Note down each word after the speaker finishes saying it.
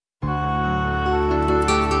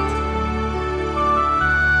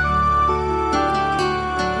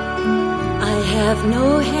have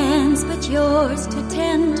no hands but yours to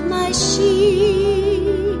tend my sheep,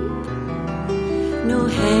 no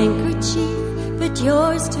handkerchief but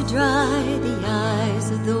yours to dry the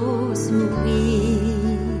eyes of those who weep.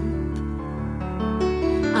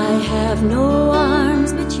 I have no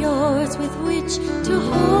arms but yours with which to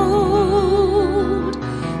hold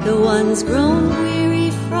the ones grown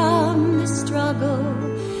weary from the struggle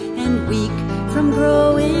and weak from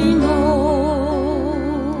growing old.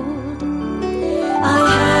 I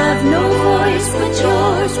have no voice but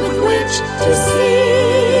yours with which to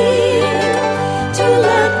sing, to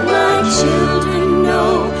let my children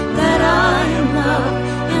know that I am love,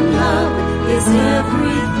 and love is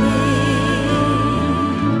everything.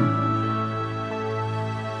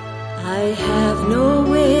 I have no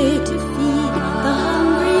way to feed the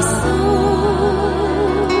hungry souls,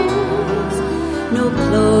 no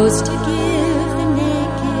clothes to give the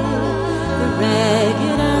naked, the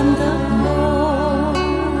ragged and the poor.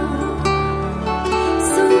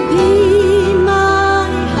 So be my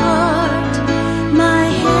heart, my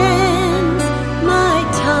hands, my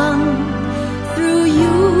tongue. Through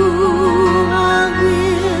you all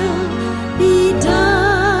will be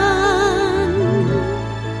done.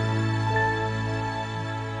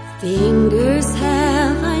 Fingers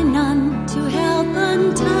have I none to help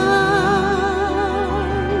untie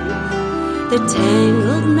the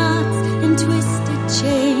tangled knots and twisted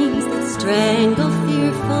chains that strangle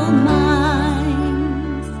fearful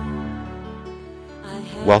minds.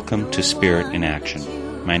 Welcome to Spirit in Action.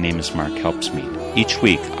 My name is Mark Helpsmeet. Each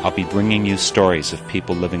week, I'll be bringing you stories of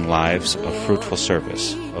people living lives of fruitful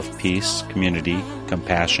service, of peace, community,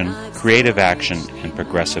 compassion, creative action, and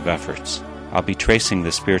progressive efforts. I'll be tracing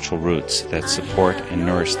the spiritual roots that support and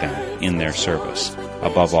nourish them in their service.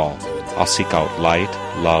 Above all, I'll seek out light,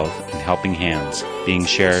 love, and helping hands being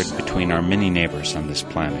shared between our many neighbors on this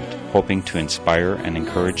planet, hoping to inspire and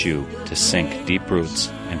encourage you to sink deep roots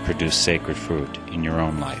and produce sacred fruit in your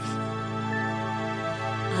own life.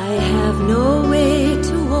 I have no way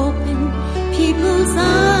to open people's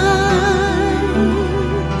eyes,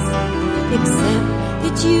 except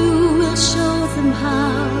that you will show them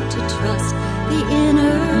how to trust the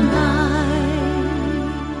inner light.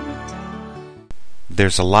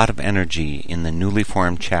 There's a lot of energy in the newly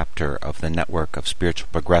formed chapter of the Network of Spiritual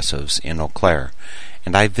Progressives in Eau Claire,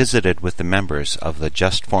 and I visited with the members of the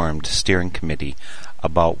just-formed steering committee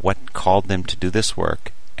about what called them to do this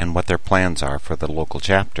work and what their plans are for the local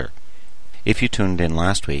chapter. If you tuned in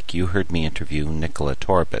last week, you heard me interview Nicola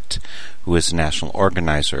Torbett, who is national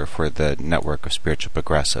organizer for the Network of Spiritual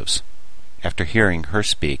Progressives. After hearing her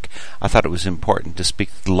speak, I thought it was important to speak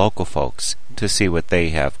to the local folks to see what they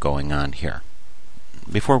have going on here.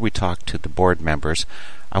 Before we talk to the board members,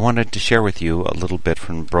 I wanted to share with you a little bit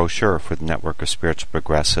from the brochure for the Network of Spiritual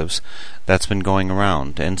Progressives that's been going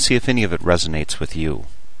around, and see if any of it resonates with you.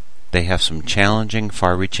 They have some challenging,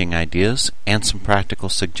 far-reaching ideas and some practical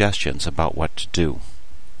suggestions about what to do.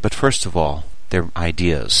 But first of all, their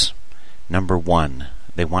ideas. Number 1,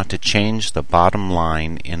 they want to change the bottom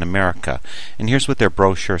line in America, and here's what their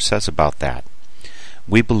brochure says about that.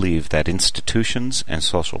 We believe that institutions and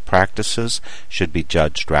social practices should be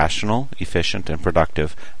judged rational, efficient, and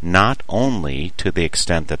productive not only to the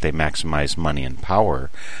extent that they maximize money and power,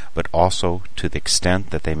 but also to the extent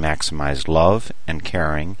that they maximize love and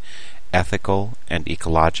caring, ethical and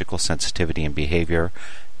ecological sensitivity and behavior,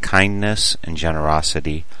 kindness and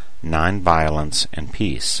generosity, nonviolence and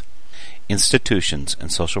peace. Institutions and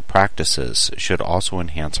social practices should also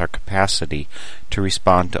enhance our capacity to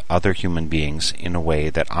respond to other human beings in a way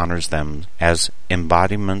that honors them as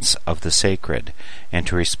embodiments of the sacred, and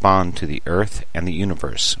to respond to the earth and the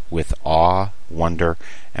universe with awe, wonder,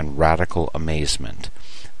 and radical amazement.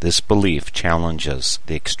 This belief challenges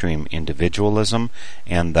the extreme individualism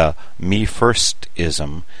and the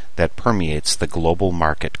me-first-ism that permeates the global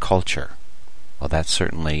market culture. Well, that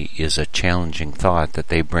certainly is a challenging thought that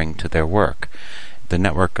they bring to their work. The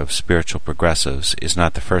Network of Spiritual Progressives is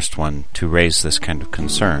not the first one to raise this kind of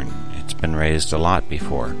concern. It's been raised a lot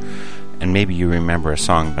before. And maybe you remember a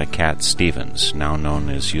song by Cat Stevens, now known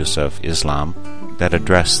as Yusuf Islam, that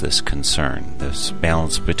addressed this concern, this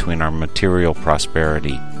balance between our material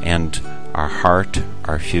prosperity and our heart,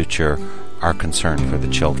 our future, our concern for the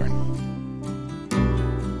children.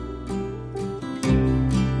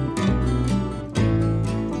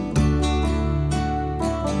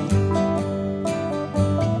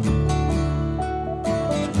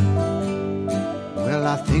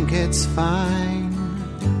 I think it's fine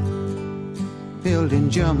building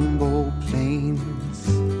jumbo planes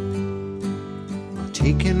or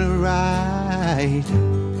taking a ride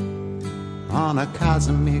on a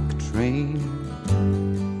cosmic train.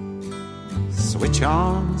 Switch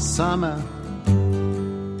on summer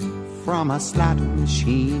from a slot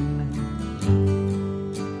machine.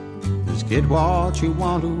 Just get what you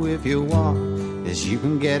want to if you want, as you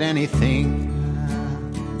can get anything.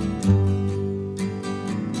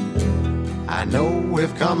 I know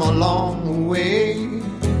we've come a long way,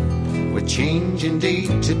 we're changing day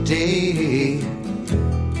to day.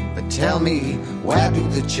 But tell me, where do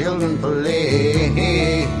the children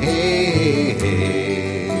play?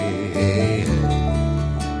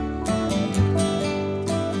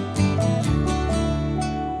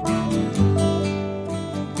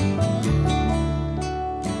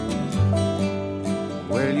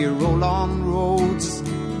 Well, you roll on roads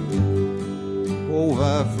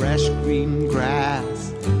over fresh green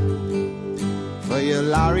grass for your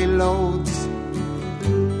lorry loads,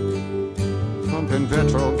 pumping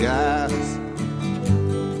petrol gas,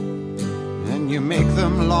 and you make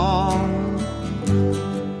them long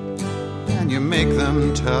and you make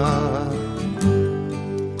them tough,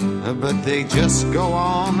 but they just go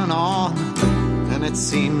on, and it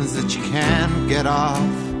seems that you can't get off.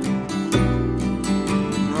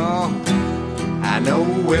 Oh, I know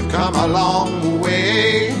we've come a long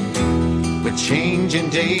way, we're changing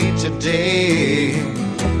day to day.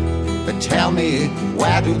 But tell me,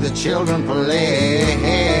 where do the children play?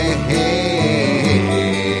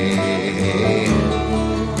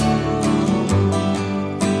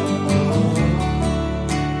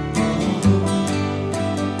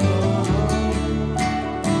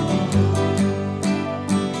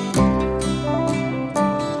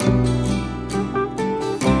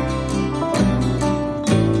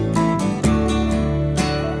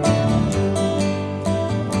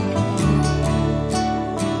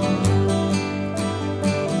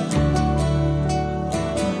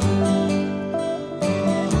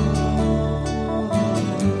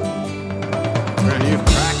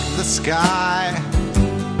 Sky,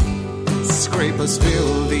 scrapers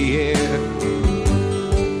fill the air,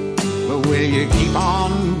 but will you keep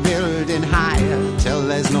on building higher till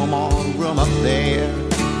there's no more room up there?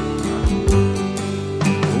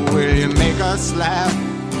 Will you make us laugh?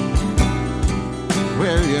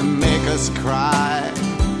 Will you make us cry?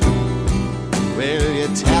 Will you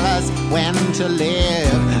tell us when to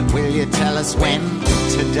live? Will you tell us when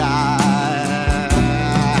to die?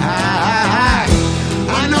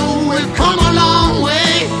 I know we've come a long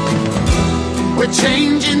way, we're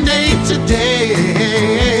changing day to day.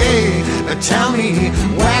 But tell me,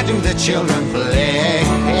 where do the children play?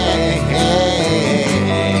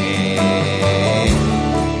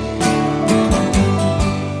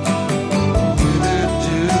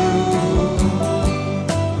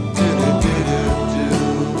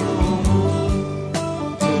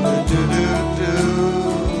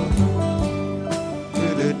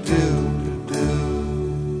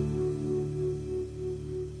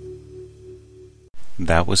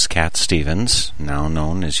 That was Cat Stevens, now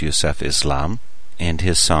known as Yusef Islam, and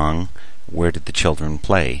his song, Where Did the Children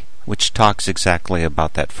Play?, which talks exactly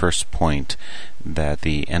about that first point that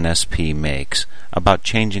the NSP makes about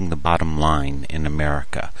changing the bottom line in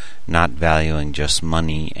America, not valuing just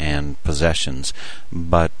money and possessions,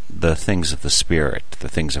 but the things of the spirit, the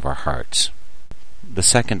things of our hearts. The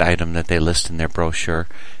second item that they list in their brochure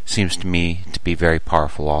seems to me to be very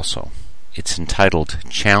powerful also. It's entitled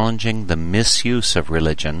Challenging the Misuse of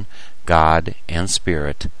Religion, God, and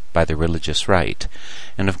Spirit by the Religious Right.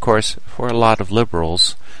 And of course, for a lot of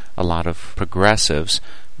liberals, a lot of progressives,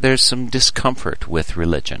 there's some discomfort with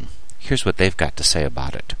religion. Here's what they've got to say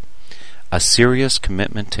about it. A serious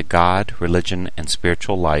commitment to God, religion, and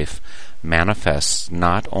spiritual life manifests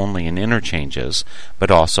not only in interchanges,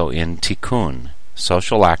 but also in tikkun,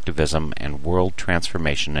 social activism, and world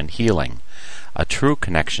transformation and healing. A true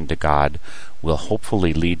connection to God will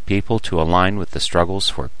hopefully lead people to align with the struggles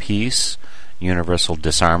for peace, universal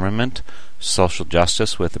disarmament, social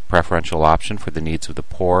justice with a preferential option for the needs of the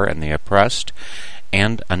poor and the oppressed,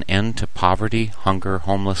 and an end to poverty, hunger,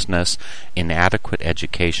 homelessness, inadequate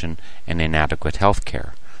education, and inadequate health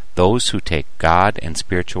care. Those who take God and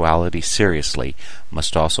spirituality seriously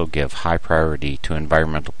must also give high priority to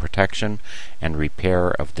environmental protection and repair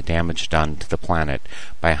of the damage done to the planet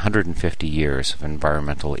by 150 years of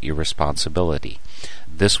environmental irresponsibility.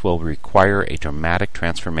 This will require a dramatic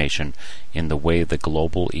transformation in the way the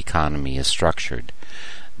global economy is structured.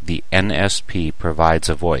 The NSP provides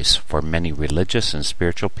a voice for many religious and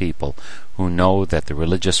spiritual people who know that the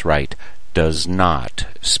religious right does not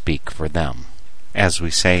speak for them. As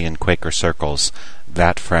we say in Quaker circles,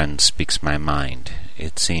 that friend speaks my mind.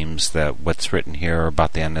 it seems that what's written here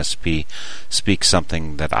about the NSP speaks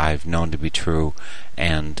something that I've known to be true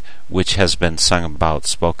and which has been sung about,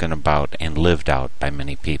 spoken about, and lived out by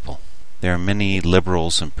many people. There are many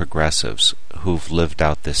liberals and progressives who've lived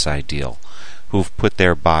out this ideal, who've put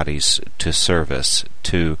their bodies to service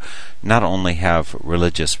to not only have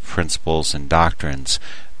religious principles and doctrines,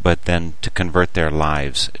 but then to convert their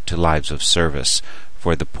lives to lives of service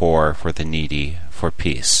for the poor, for the needy, for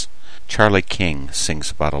peace. Charlie King sings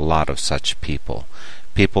about a lot of such people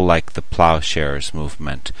like the Plowshares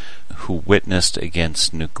movement, who witnessed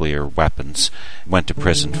against nuclear weapons, went to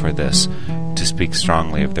prison for this, to speak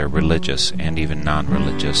strongly of their religious and even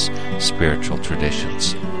non-religious spiritual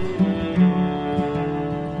traditions.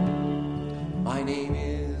 My name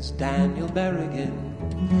is Daniel Berrigan,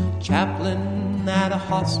 chaplain at a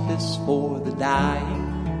hospice for the dying.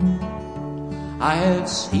 I have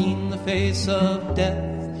seen the face of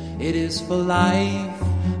death, it is for life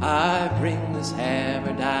I bring this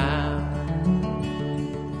hammer down.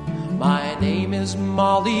 My name is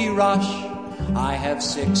Molly Rush, I have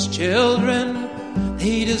 6 children,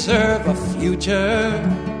 they deserve a future.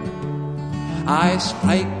 I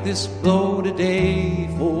strike this blow today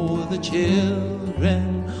for the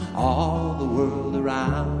children all the world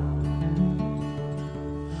around.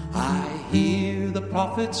 I hear the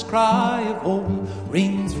prophet's cry of hope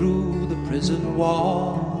ring through the prison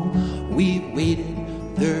wall. We've waited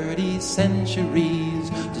 30 centuries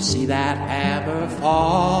to see that hammer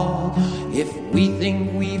fall. If we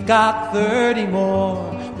think we've got 30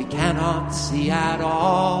 more, we cannot see at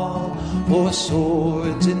all. For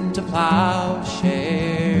swords into plowshares,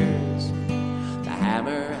 the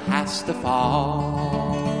hammer has to fall.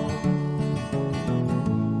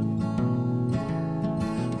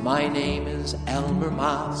 My name is Elmer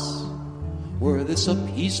Moss. Were this a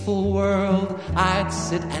peaceful world, I'd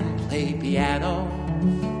sit and play piano.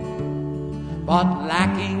 But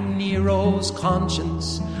lacking Nero's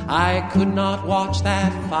conscience, I could not watch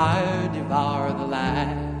that fire devour the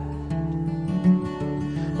land.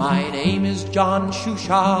 My name is John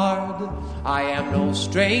Shushard. I am no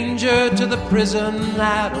stranger to the prison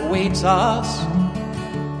that awaits us.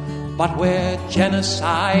 But where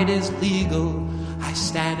genocide is legal, I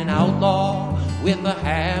stand an outlaw with a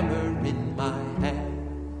hammer in my hand.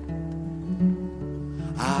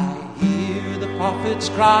 I hear the prophet's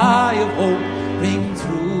cry of hope ring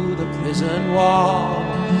through the prison wall.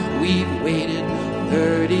 We've waited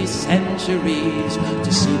 30 centuries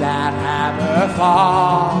to see that hammer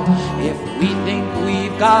fall. If we think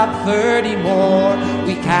we've got 30 more,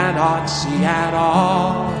 we cannot see at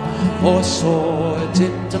all. For swords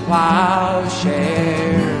into plowshares,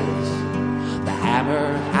 the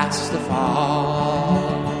hammer has to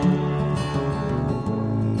fall.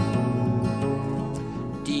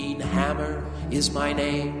 Dean Hammer is my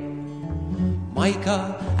name,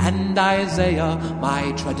 Micah and Isaiah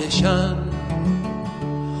my tradition.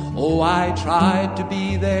 Oh, I tried to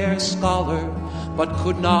be their scholar, but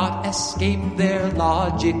could not escape their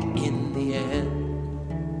logic in the end.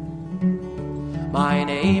 My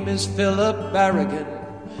name is Philip Berrigan.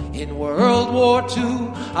 In World War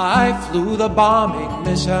II, I flew the bombing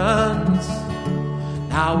missions.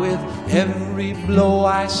 Now with every blow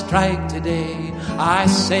I strike today, I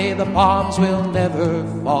say the bombs will never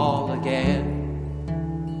fall again.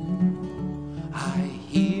 I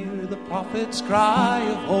hear the prophet's cry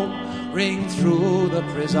of hope ring through the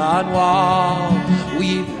prison wall.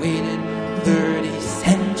 We've waited 30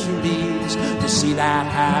 centuries to see that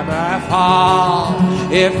hammer fall.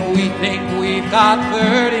 If we think we've got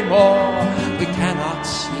 30 more, we cannot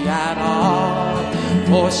see at all.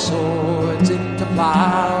 For swords into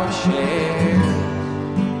plowshares,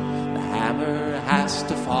 the hammer has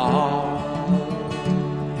to fall.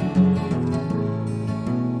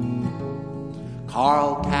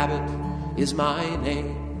 Carl Cabot is my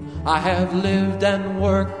name. I have lived and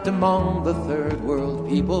worked among the third world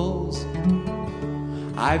peoples.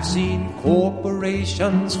 I've seen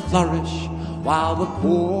corporations flourish while the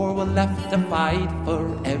poor were left to fight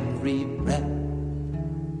for every breath.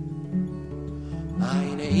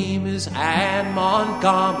 My name is Anne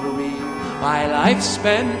Montgomery. My life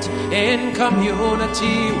spent in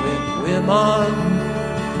community with women.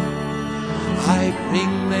 I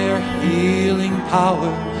bring their healing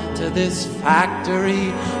power to this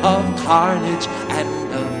factory of carnage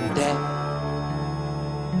and of death.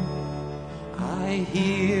 I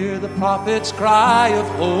hear the prophet's cry of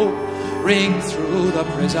hope ring through the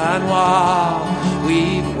prison wall.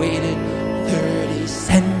 We've waited 30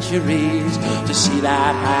 centuries to see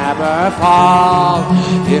that hammer fall.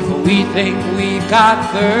 If we think we've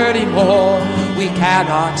got 30 more, we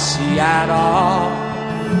cannot see at all.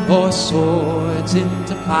 or swords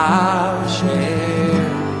into plowshares.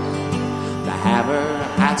 The hammer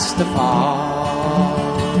has to fall.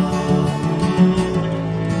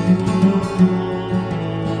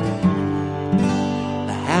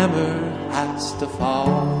 The hammer has to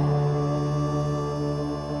fall.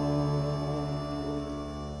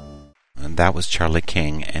 And that was Charlie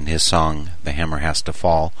King and his song, The Hammer Has to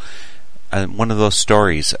Fall. One of those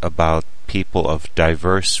stories about people of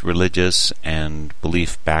diverse religious and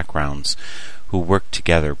belief backgrounds who work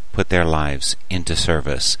together, put their lives into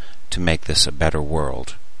service to make this a better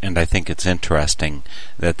world. And I think it's interesting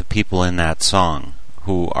that the people in that song,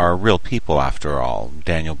 who are real people after all,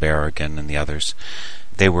 Daniel Berrigan and the others,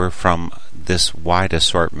 they were from this wide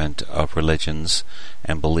assortment of religions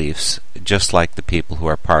and beliefs, just like the people who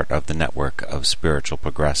are part of the network of spiritual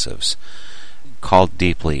progressives, called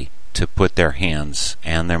deeply to put their hands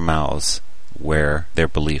and their mouths where their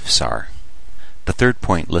beliefs are. The third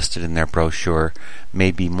point listed in their brochure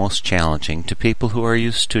may be most challenging to people who are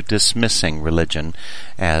used to dismissing religion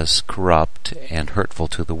as corrupt and hurtful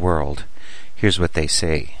to the world. Here's what they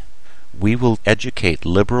say. We will educate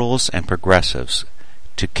liberals and progressives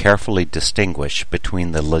to carefully distinguish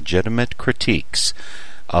between the legitimate critiques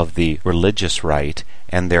of the religious right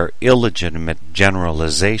and their illegitimate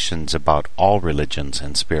generalizations about all religions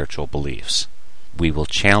and spiritual beliefs. We will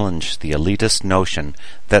challenge the elitist notion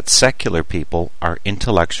that secular people are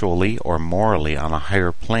intellectually or morally on a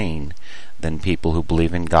higher plane than people who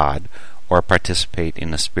believe in God or participate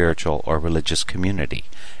in a spiritual or religious community,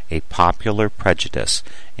 a popular prejudice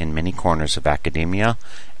in many corners of academia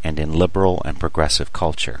and in liberal and progressive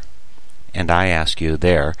culture. And I ask you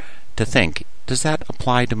there to think, does that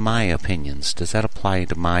apply to my opinions? Does that apply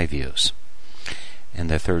to my views? And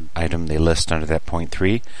the third item they list under that point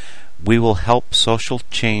 3, we will help social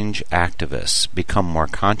change activists become more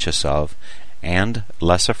conscious of and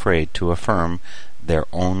less afraid to affirm their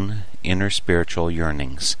own inner spiritual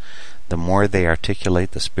yearnings. The more they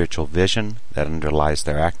articulate the spiritual vision that underlies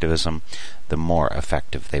their activism, the more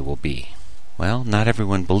effective they will be. Well, not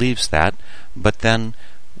everyone believes that, but then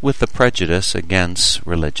with the prejudice against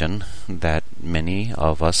religion that many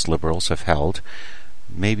of us liberals have held,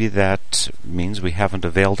 maybe that means we haven't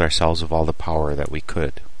availed ourselves of all the power that we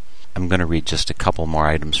could. I'm going to read just a couple more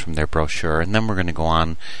items from their brochure, and then we're going to go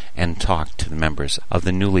on and talk to the members of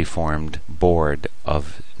the newly formed board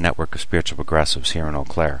of Network of Spiritual Progressives here in Eau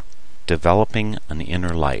Claire. Developing an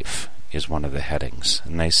Inner Life is one of the headings,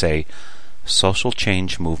 and they say, social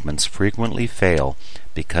change movements frequently fail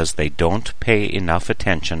because they don't pay enough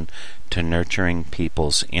attention to nurturing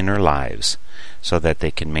people's inner lives so that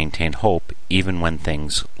they can maintain hope even when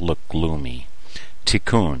things look gloomy.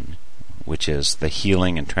 Tikkun, which is the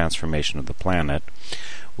healing and transformation of the planet,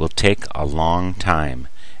 will take a long time,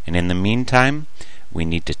 and in the meantime, we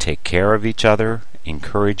need to take care of each other,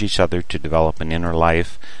 encourage each other to develop an inner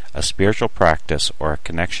life, a spiritual practice, or a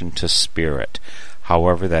connection to spirit,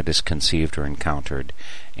 however that is conceived or encountered,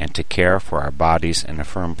 and to care for our bodies and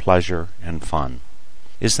affirm pleasure and fun.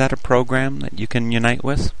 Is that a program that you can unite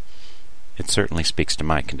with? It certainly speaks to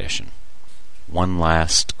my condition. One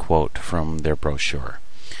last quote from their brochure.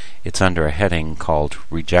 It's under a heading called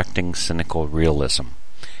Rejecting Cynical Realism,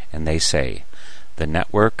 and they say, the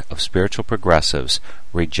network of spiritual progressives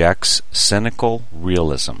rejects cynical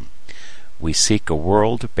realism. We seek a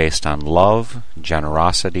world based on love,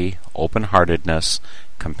 generosity, open-heartedness,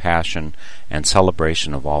 compassion, and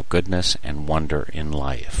celebration of all goodness and wonder in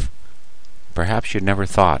life. Perhaps you never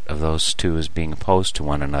thought of those two as being opposed to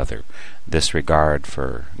one another, this regard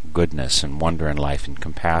for goodness and wonder in life and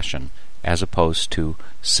compassion, as opposed to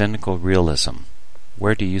cynical realism.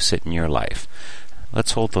 Where do you sit in your life?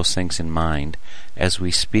 Let's hold those things in mind as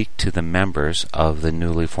we speak to the members of the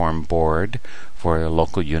newly formed board for a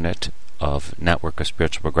local unit of Network of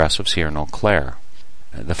Spiritual Progressives here in Eau Claire.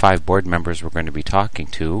 The 5 board members we're going to be talking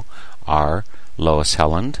to are Lois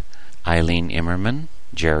Helland, Eileen Immerman,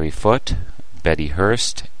 Jerry Foote, Betty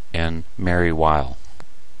Hurst, and Mary Weil.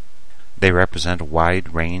 They represent a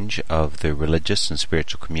wide range of the religious and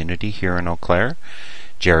spiritual community here in Eau Claire.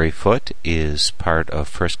 Jerry Foote is part of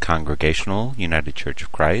First Congregational United Church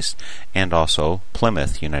of Christ and also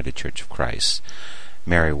Plymouth United Church of Christ.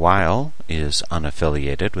 Mary Weil is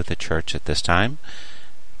unaffiliated with the church at this time.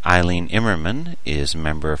 Eileen Immerman is a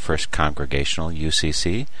member of First Congregational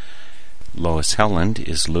UCC. Lois Helland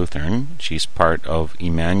is Lutheran. She's part of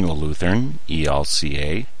Emmanuel Lutheran,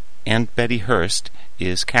 ELCA. And Betty Hurst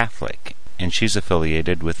is Catholic, and she's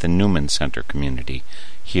affiliated with the Newman Center community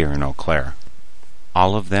here in Eau Claire.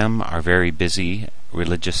 All of them are very busy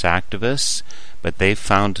religious activists, but they've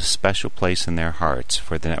found a special place in their hearts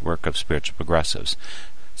for the Network of Spiritual Progressives.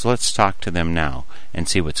 So let's talk to them now and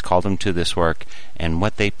see what's called them to this work and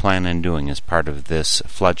what they plan on doing as part of this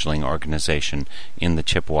fledgling organization in the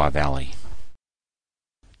Chippewa Valley.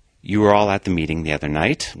 You were all at the meeting the other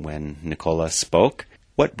night when Nicola spoke.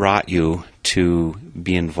 What brought you to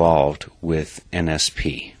be involved with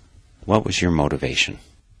NSP? What was your motivation?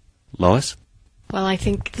 Lois? Well, I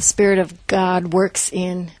think the Spirit of God works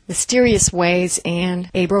in mysterious ways, and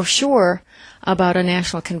a brochure about a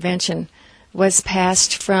national convention was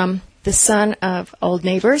passed from the son of old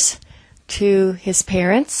neighbors to his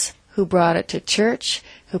parents, who brought it to church,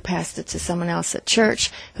 who passed it to someone else at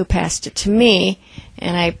church, who passed it to me,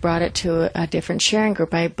 and I brought it to a different sharing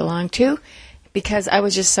group I belonged to, because I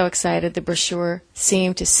was just so excited. The brochure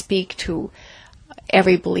seemed to speak to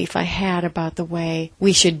every belief I had about the way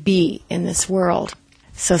we should be in this world.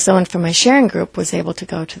 So someone from my sharing group was able to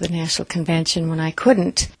go to the national convention when I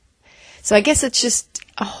couldn't. So I guess it's just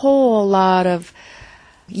a whole lot of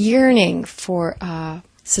yearning for a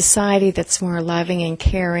society that's more loving and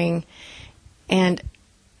caring and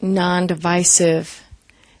non-divisive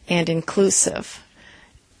and inclusive,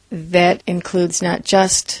 that includes not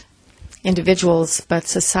just individuals but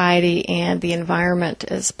society and the environment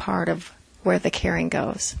as part of where the caring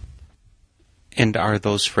goes. And are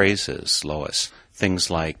those phrases, Lois, things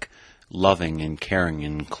like loving and caring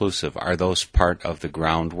and inclusive, are those part of the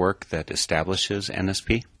groundwork that establishes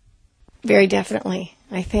NSP? Very definitely.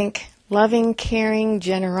 I think loving, caring,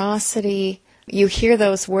 generosity, you hear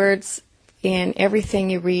those words in everything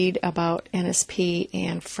you read about NSP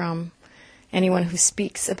and from anyone who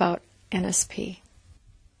speaks about NSP.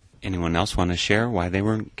 Anyone else want to share why they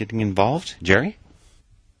were getting involved? Jerry?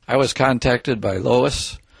 I was contacted by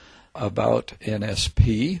Lois about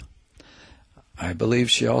NSP. I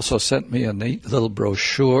believe she also sent me a neat little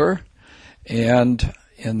brochure, and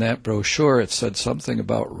in that brochure it said something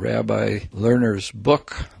about Rabbi Lerner's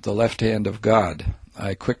book, The Left Hand of God.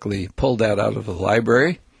 I quickly pulled that out of the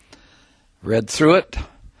library, read through it,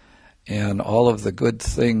 and all of the good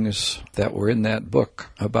things that were in that book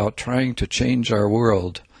about trying to change our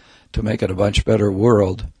world to make it a much better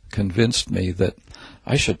world convinced me that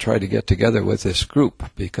I should try to get together with this group,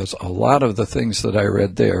 because a lot of the things that I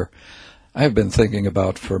read there I've been thinking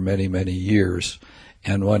about for many, many years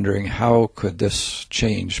and wondering how could this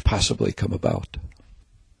change possibly come about.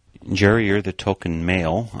 Jerry, you're the token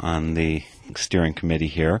male on the steering committee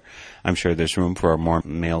here. I'm sure there's room for more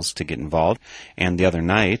males to get involved. And the other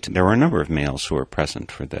night, there were a number of males who were present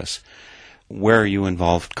for this. Where are you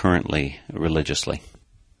involved currently religiously?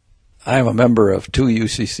 I'm a member of 2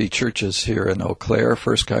 UCC churches here in Eau Claire,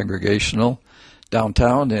 First Congregational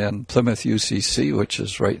downtown, and Plymouth UCC, which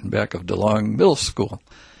is right in back of DeLong Middle School.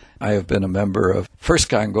 I have been a member of First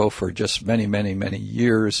Congo for just many, many, many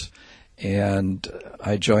years, and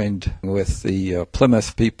I joined with the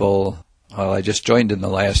Plymouth people. Well, I just joined in the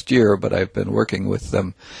last year, but I've been working with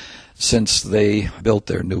them since they built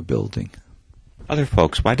their new building. Other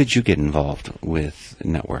folks, why did you get involved with the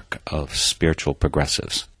network of spiritual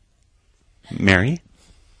progressives? Mary?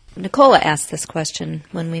 Nicola asked this question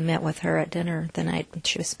when we met with her at dinner the night when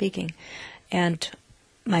she was speaking. And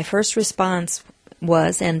my first response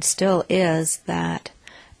was, and still is, that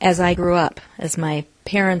as I grew up, as my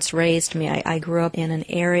parents raised me, I grew up in an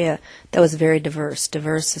area that was very diverse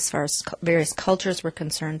as far as various cultures were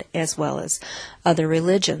concerned, as well as other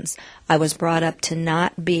religions. I was brought up to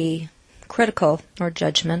not be critical or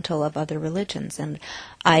judgmental of other religions, and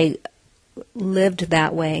I lived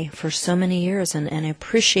that way for so many years and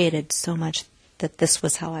appreciated so much that this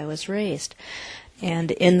was how I was raised.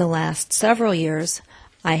 And in the last several years,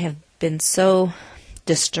 I have been so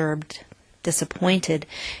disturbed, disappointed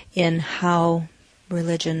in how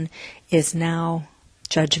religion is now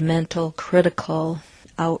judgmental, critical,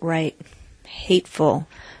 outright hateful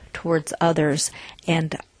towards others.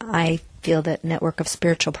 And I feel that Network of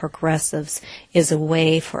Spiritual Progressives is a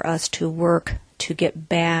way for us to work to get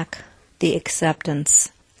back the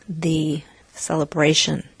acceptance, the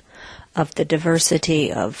celebration of the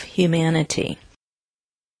diversity of humanity.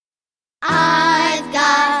 I've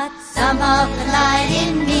got some of the light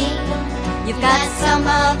in me. You've got some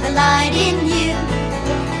of the light in you.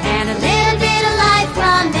 And a little bit of light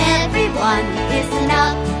from everyone is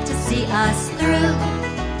enough to see us through.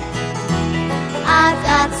 I've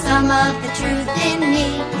got some of the truth in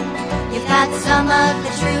me. You've got some of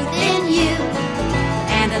the truth in you.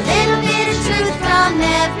 And a little bit of truth from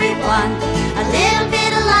everyone, a little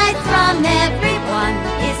bit of light from everyone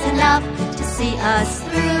is enough to see us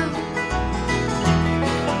through.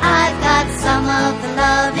 I've got some of the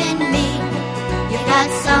love in me, you've got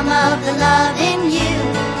some of the love in you.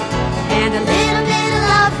 And a little bit of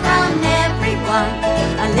love from everyone everyone,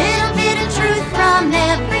 a little bit of truth from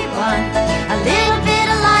everyone, a little bit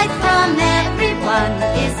of light from everyone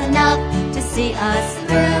is enough to see us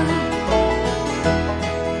through.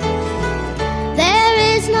 There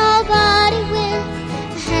is nobody with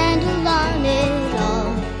a handle on it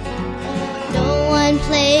all. No one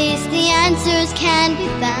place the answers can be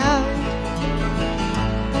found.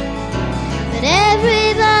 But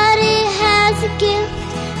everybody has a gift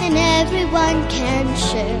and everyone can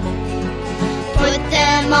share. Put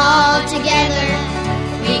them all together,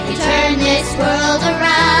 we can turn this world around.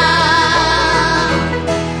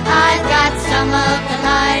 I've got some of the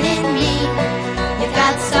light in me, you've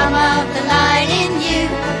got some of the light in you,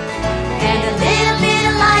 and a little bit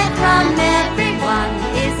of light from everyone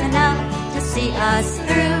is enough to see us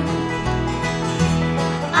through.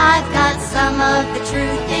 I've got some of the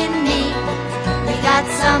truth in me, you got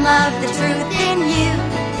some of the truth in you,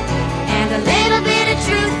 and a little bit of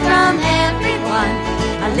truth from everyone,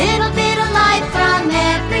 a little bit of light from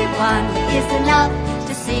everyone is enough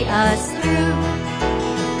to see us through.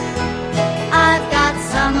 I've got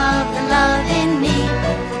some of the love in me,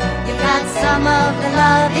 you've got some of the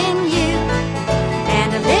love in you,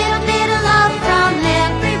 and a little bit of love from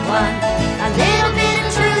everyone, a little bit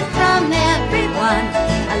of truth from everyone,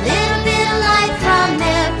 a little bit of light from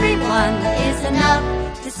everyone is enough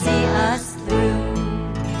to see us through.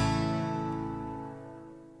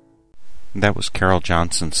 That was Carol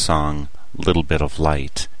Johnson's song, Little Bit of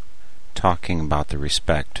Light, talking about the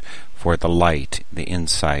respect for the light, the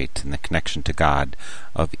insight, and the connection to God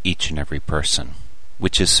of each and every person,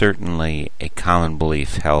 which is certainly a common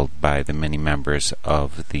belief held by the many members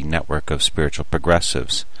of the network of spiritual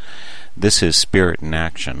progressives. This is Spirit in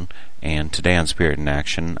Action, and today on Spirit in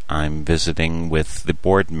Action, I'm visiting with the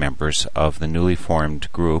board members of the newly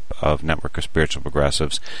formed group of Network of Spiritual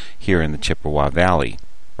Progressives here in the Chippewa Valley.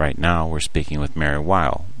 Right now, we're speaking with Mary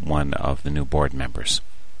Weil, one of the new board members.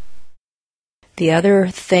 The other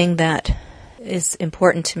thing that is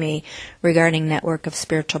important to me regarding Network of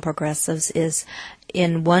Spiritual Progressives is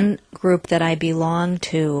in one group that I belong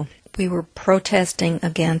to, we were protesting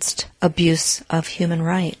against abuse of human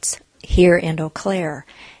rights here in Eau Claire.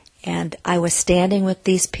 And I was standing with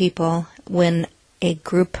these people when a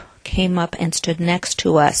group came up and stood next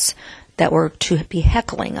to us that were to be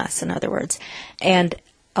heckling us, in other words. And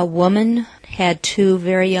a woman had two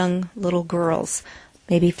very young little girls,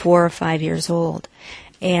 maybe 4 or 5 years old.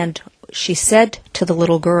 And she said to the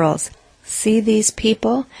little girls, "See these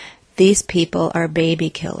people? These people are baby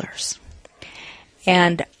killers."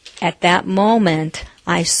 And at that moment,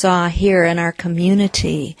 I saw here in our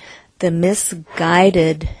community the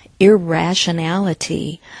misguided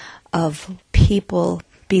irrationality of people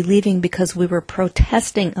believing because we were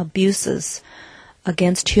protesting abuses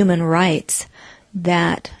against human rights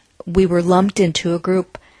that we were lumped into a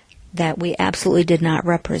group that we absolutely did not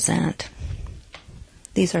represent.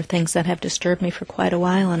 These are things that have disturbed me for quite a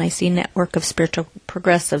while, and I see Network of Spiritual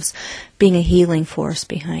Progressives being a healing force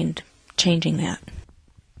behind changing that.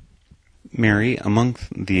 Mary, among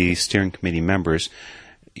the steering committee members,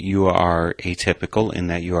 you are atypical in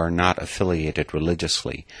that you are not affiliated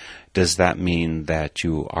religiously. Does that mean that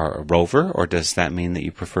you are a rover, or does that mean that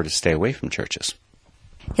you prefer to stay away from churches?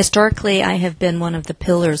 Historically, I have been one of the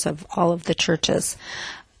pillars of all of the churches.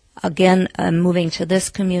 Again, moving to this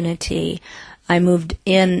community, I moved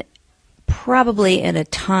in probably at a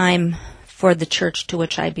time for the church to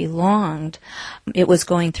which I belonged. It was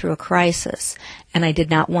going through a crisis, and I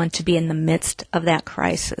did not want to be in the midst of that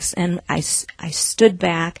crisis. And I stood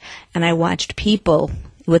back and I watched people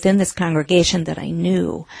within this congregation that I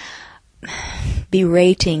knew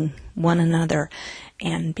berating one another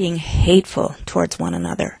and being hateful towards one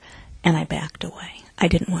another, and I backed away. I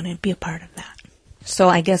didn't want to be a part of that. So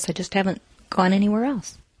I guess I just haven't gone anywhere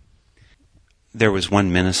else. There was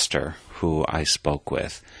one minister who I spoke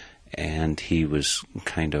with, and he was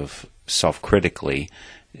kind of self-critically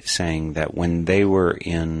saying that when they were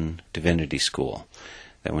in divinity school,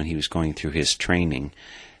 that when he was going through his training,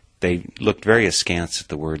 they looked very askance at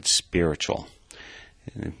the word spiritual.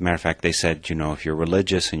 As a matter of fact, they said, if you're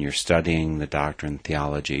religious and you're studying the doctrine,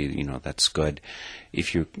 theology, that's good.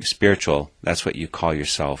 If you're spiritual, that's what you call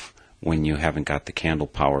yourself when you haven't got the candle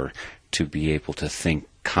power to be able to think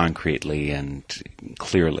concretely and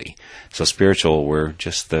clearly. So spiritual were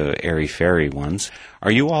just the airy-fairy ones.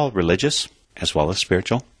 Are you all religious as well as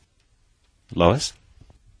spiritual? Lois?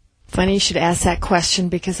 Funny you should ask that question,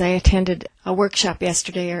 because I attended a workshop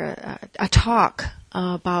yesterday, or a talk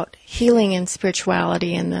about healing and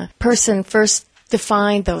spirituality, and the person first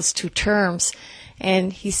defined those two terms,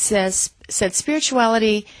 and he said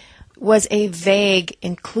spirituality was a vague,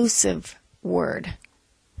 inclusive word,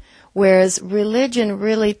 whereas religion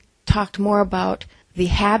really talked more about the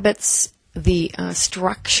habits, the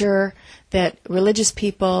structure that religious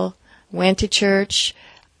people went to church,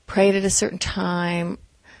 prayed at a certain time,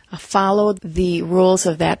 followed the rules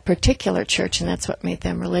of that particular church, and that's what made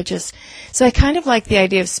them religious. So I kind of like the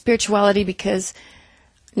idea of spirituality because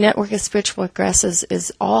Network of Spiritual Progressives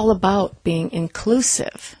is all about being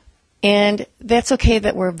inclusive. And that's okay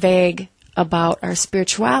that we're vague about our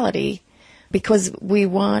spirituality because we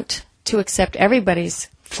want to accept everybody's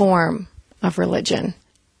form of religion.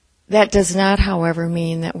 That does not, however,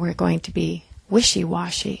 mean that we're going to be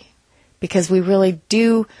wishy-washy because we really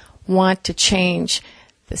do want to change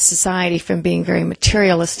the society from being very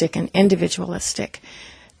materialistic and individualistic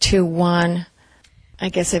to one, I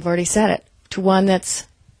guess I've already said it, to one that's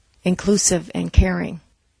inclusive and caring.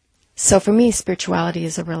 So for me, spirituality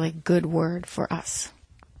is a really good word for us.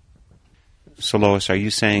 So Lois, are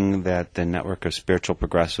you saying that the Network of Spiritual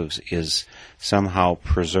Progressives is somehow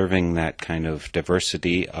preserving that kind of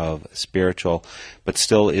diversity of spiritual, but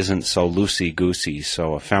still isn't so loosey-goosey,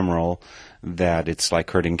 so ephemeral that it's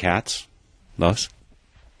like herding cats? Lois?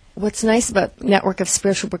 What's nice about Network of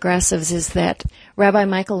Spiritual Progressives is that Rabbi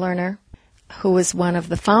Michael Lerner, who was one of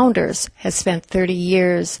the founders, has spent 30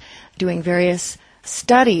 years doing various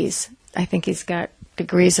studies. I think he's got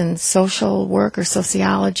degrees in social work or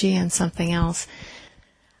sociology and something else.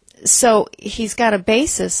 So he's got a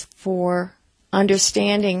basis for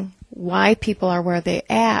understanding why people are where they're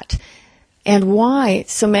at and why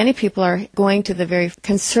so many people are going to the very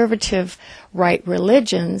conservative right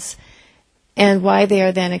religions and why they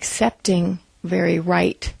are then accepting very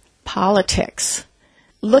right politics.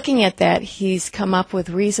 Looking at that, he's come up with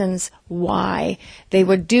reasons why they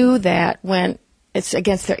would do that when it's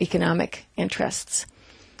against their economic interests.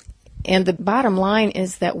 And the bottom line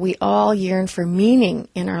is that we all yearn for meaning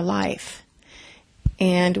in our life.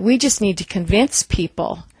 And we just need to convince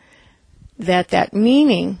people that that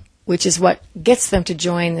meaning, which is what gets them to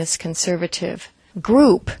join this conservative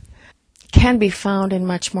group, can be found in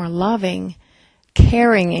much more loving,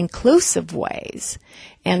 caring, inclusive ways,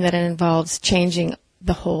 and that it involves changing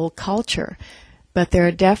the whole culture. But there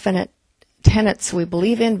are definite tenets we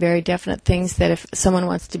believe in, very definite things that if someone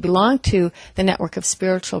wants to belong to the Network of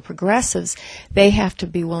Spiritual Progressives, they have to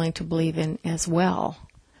be willing to believe in as well.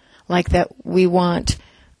 Like that we want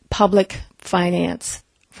public finance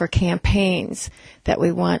for campaigns, that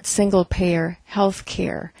we want single-payer health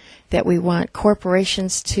care, that we want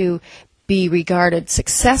corporations to be regarded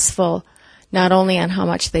successful not only on how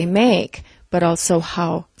much they make, but also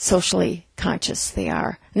how socially conscious they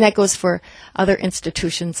are. And that goes for other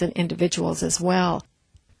institutions and individuals as well.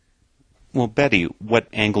 Well, Betty, what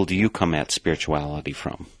angle do you come at spirituality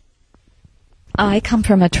from? I come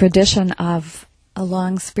from a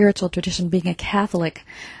long spiritual tradition, being a Catholic.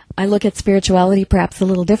 I look at spirituality perhaps a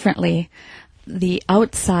little differently. The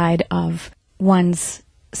outside of one's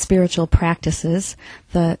spiritual practices,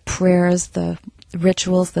 the prayers, the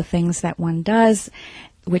rituals, the things that one does,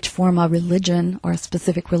 which form a religion or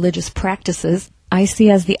specific religious practices, I see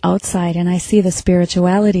as the outside, and I see the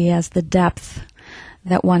spirituality as the depth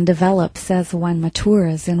that one develops as one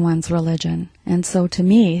matures in one's religion. And so to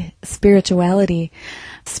me, spirituality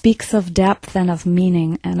speaks of depth and of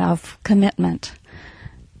meaning and of commitment.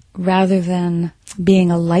 Rather than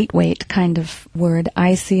being a lightweight kind of word,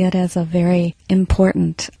 I see it as a very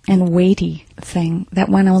important and weighty thing that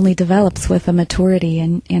one only develops with a maturity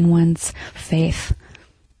in one's faith.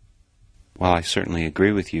 Well, I certainly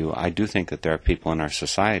agree with you. I do think that there are people in our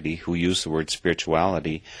society who use the word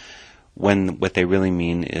spirituality when what they really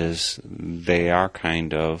mean is they are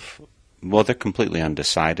they're completely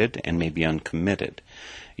undecided and maybe uncommitted.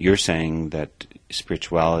 You're saying that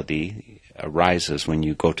spirituality arises when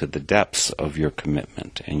you go to the depths of your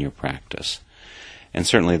commitment and your practice. And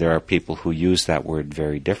certainly there are people who use that word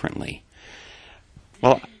very differently.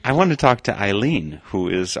 Well, I want to talk to Eileen, who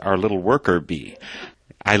is our little worker bee.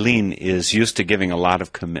 Eileen is used to giving a lot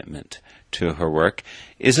of commitment to her work.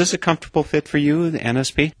 Is this a comfortable fit for you, the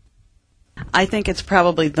NSP? I think it's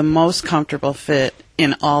probably the most comfortable fit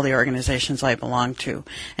in all the organizations I belong to.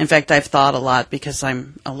 In fact, I've thought a lot, because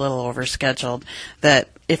I'm a little overscheduled, that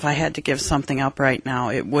if I had to give something up right now,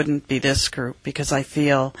 it wouldn't be this group, because I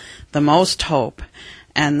feel the most hope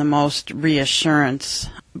and the most reassurance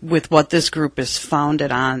with what this group is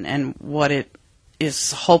founded on and what it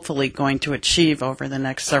is hopefully going to achieve over the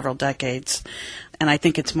next several decades. And I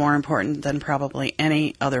think it's more important than probably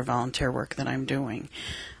any other volunteer work that I'm doing.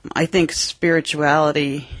 I think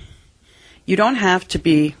spirituality, you don't have to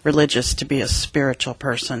be religious to be a spiritual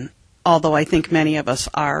person. Although I think many of us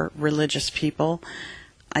are religious people,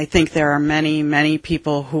 I think there are many, many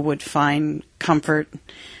people who would find comfort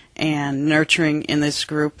and nurturing in this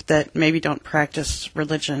group that maybe don't practice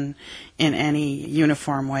religion in any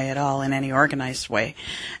uniform way at all, in any organized way.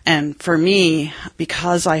 And for me,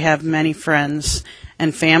 because I have many friends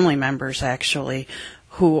and family members actually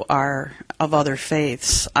who are of other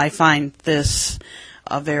faiths, I find this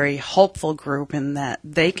a very hopeful group in that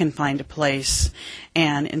they can find a place,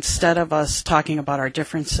 and instead of us talking about our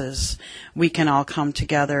differences, we can all come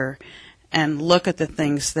together and look at the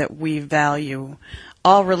things that we value.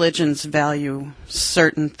 All religions value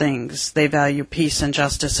certain things. They value peace and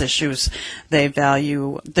justice issues. They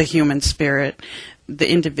value the human spirit,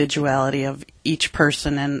 the individuality of each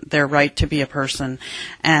person and their right to be a person.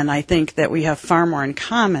 And I think that we have far more in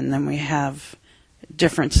common than we have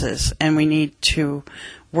differences, and we need to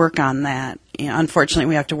work on that. Unfortunately,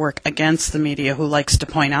 we have to work against the media who likes to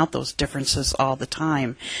point out those differences all the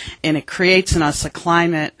time. And it creates in us a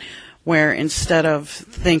climate where instead of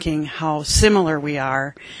thinking how similar we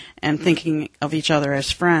are and thinking of each other as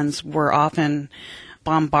friends, we're often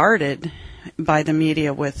bombarded by the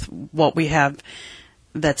media with what we have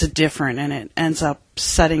that's different, and it ends up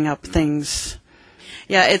setting up things.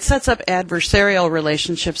 Yeah, it sets up adversarial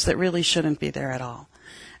relationships that really shouldn't be there at all.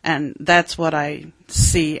 And that's what I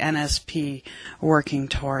see NSP working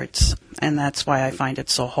towards, and that's why I find it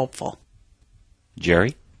so hopeful.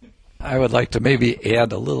 Jerry? I would like to maybe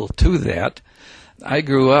add a little to that. I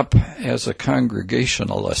grew up as a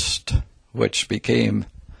Congregationalist, which became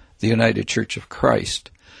the United Church of Christ.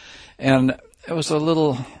 And it was a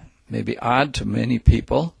little maybe odd to many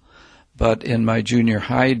people, but in my junior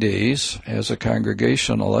high days as a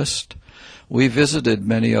Congregationalist, we visited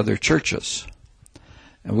many other churches.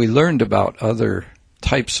 And we learned about other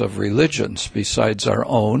types of religions besides our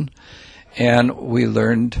own, and we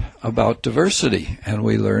learned about diversity, and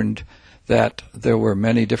we learned that there were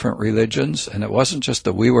many different religions, and it wasn't just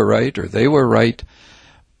that we were right or they were right,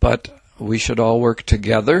 but we should all work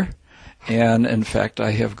together, and in fact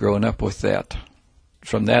I have grown up with that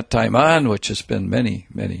from that time on, which has been many,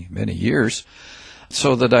 many, many years,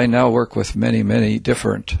 so that I now work with many, many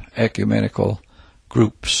different ecumenical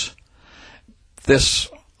groups. This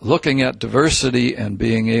looking at diversity and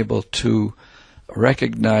being able to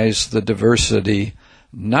recognize the diversity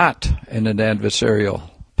not in an adversarial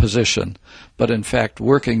position, but in fact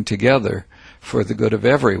working together for the good of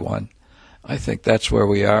everyone. I think that's where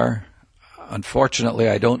we are. Unfortunately,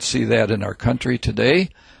 I don't see that in our country today.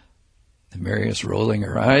 Mary is rolling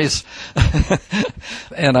her eyes.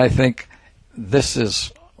 And I think this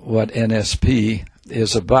is what NSP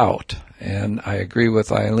is about. And I agree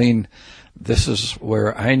with Eileen. This is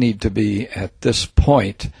where I need to be at this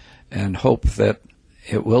point, and hope that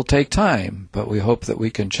it will take time, but we hope that we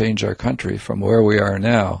can change our country from where we are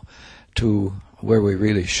now to where we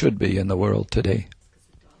really should be in the world today.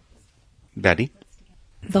 Betty?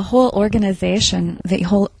 The whole organization, the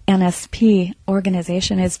whole NSP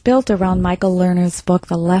organization, is built around Michael Lerner's book,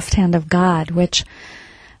 The Left Hand of God, which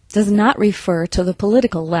does not refer to the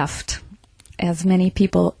political left, as many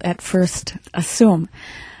people at first assume.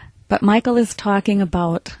 But Michael is talking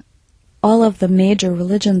about all of the major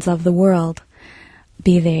religions of the world,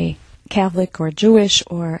 be they Catholic or Jewish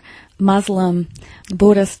or Muslim,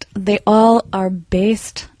 Buddhist. They all are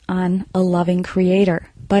based on a loving creator.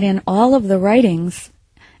 But in all of the writings,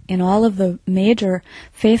 in all of the major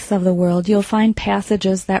faiths of the world, you'll find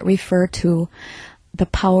passages that refer to the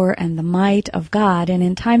power and the might of God. And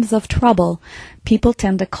in times of trouble, people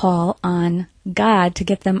tend to call on God to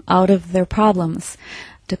get them out of their problems,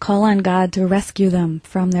 to call on God to rescue them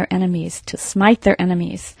from their enemies, to smite their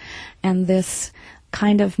enemies. And this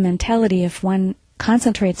kind of mentality, if one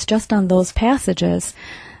concentrates just on those passages,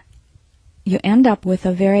 you end up with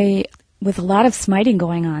a lot of smiting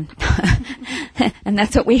going on. And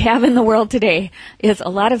that's what we have in the world today, is a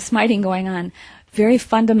lot of smiting going on. Very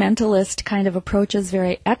fundamentalist kind of approaches,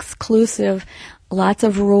 very exclusive, lots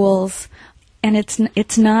of rules, and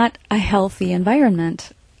it's not a healthy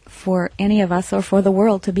environment for any of us or for the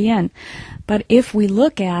world to be in. But if we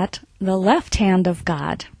look at the left hand of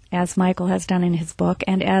God, as Michael has done in his book,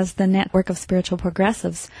 and as the Network of Spiritual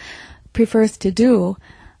Progressives prefers to do,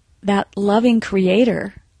 that loving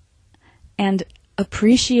creator, and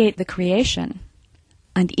appreciate the creation,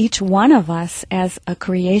 and each one of us as a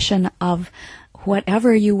creation of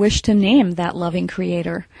whatever you wish to name that loving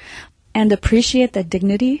creator, and appreciate the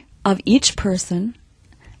dignity of each person,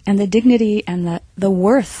 and the dignity and the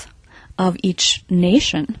worth of each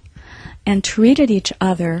nation, and treated each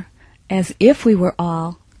other as if we were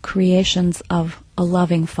all creations of a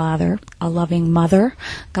loving Father, a loving Mother,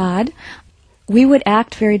 God, we would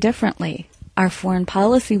act very differently. Our foreign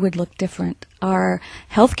policy would look different. Our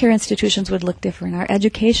healthcare institutions would look different. Our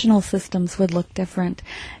educational systems would look different.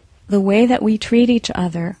 The way that we treat each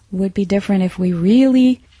other would be different if we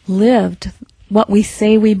really lived what we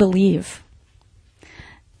say we believe.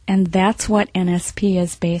 And that's what NSP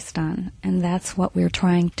is based on, and that's what we're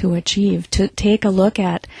trying to achieve, to take a look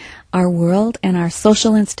at our world and our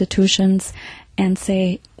social institutions and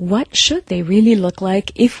say, what should they really look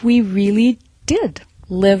like if we really did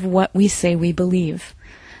live what we say we believe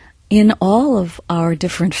in all of our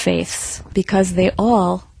different faiths, because they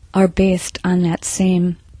all are based on that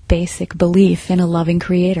same basic belief in a loving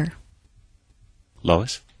Creator.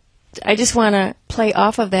 Lois? I just want to play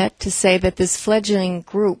off of that to say that this fledgling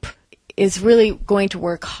group is really going to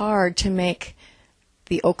work hard to make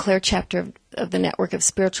the Eau Claire chapter of the Network of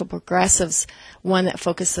Spiritual Progressives one that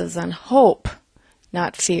focuses on hope,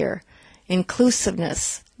 not fear,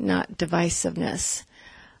 inclusiveness, not divisiveness,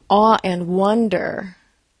 awe and wonder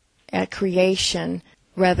at creation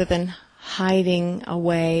rather than hiding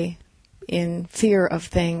away in fear of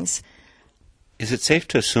things. Is it safe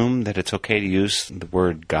to assume that it's okay to use the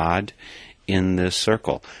word God in this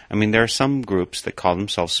circle? I mean, there are some groups that call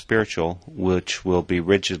themselves spiritual, which will be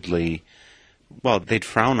rigidly, well, they'd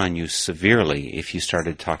frown on you severely if you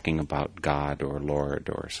started talking about God or Lord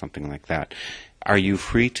or something like that. Are you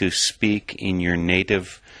free to speak in your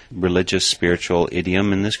native religious, spiritual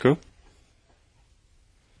idiom in this group?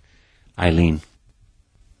 Eileen?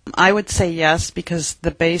 I would say yes, because the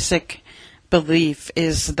basic belief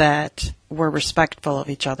is that we're respectful of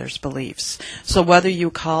each other's beliefs. So whether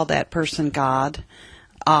you call that person God,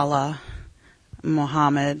 Allah,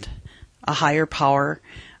 Muhammad, a higher power,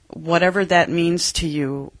 whatever that means to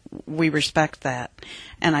you, we respect that.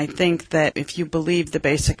 And I think that if you believe the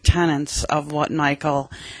basic tenets of what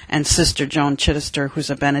Michael and Sister Joan Chittister, who's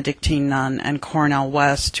a Benedictine nun, and Cornel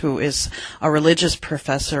West, who is a religious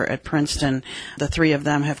professor at Princeton, the three of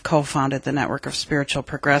them have co-founded the Network of Spiritual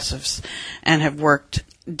Progressives and have worked,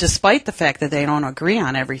 despite the fact that they don't agree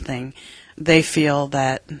on everything, they feel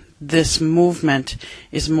that this movement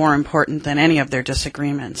is more important than any of their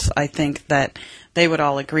disagreements. I think that they would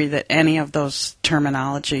all agree that any of those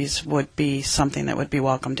terminologies would be something that would be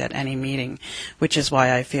welcomed at any meeting, which is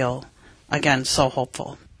why I feel, again, so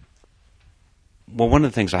hopeful. Well, one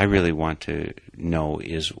of the things I really want to know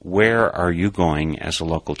is, where are you going as a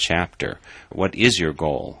local chapter? What is your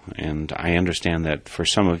goal? And I understand that for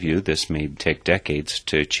some of you this may take decades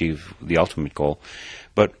to achieve the ultimate goal,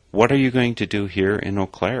 but what are you going to do here in Eau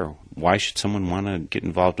Claire? Why should someone want to get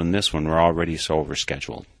involved in this when we're already so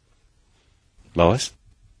overscheduled? Lois?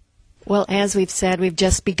 Well, as we've said, we've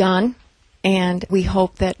just begun, and we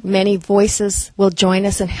hope that many voices will join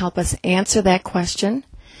us and help us answer that question.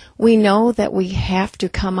 We know that we have to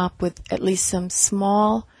come up with at least some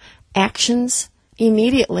small actions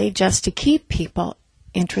immediately just to keep people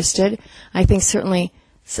interested. I think certainly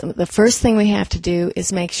the first thing we have to do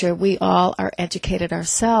is make sure we all are educated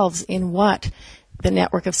ourselves in what the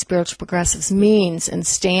Network of Spiritual Progressives means and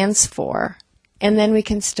stands for. And then we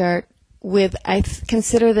can start with, I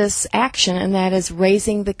consider this action, and that is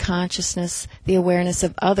raising the consciousness, the awareness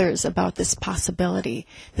of others about this possibility,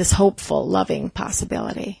 this hopeful, loving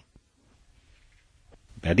possibility.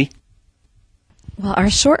 Betty? Well,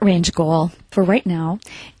 our short-range goal for right now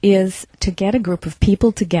is to get a group of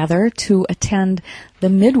people together to attend the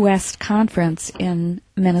Midwest Conference in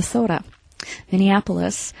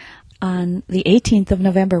Minneapolis, on the 18th of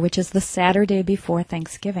November, which is the Saturday before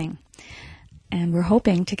Thanksgiving. And we're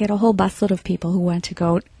hoping to get a whole busload of people who want to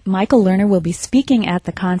go. Michael Lerner will be speaking at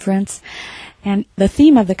the conference, and the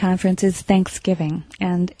theme of the conference is Thanksgiving.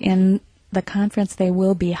 And in the conference, they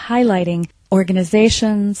will be highlighting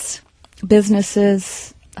organizations,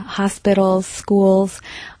 businesses, hospitals, schools,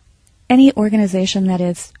 any organization that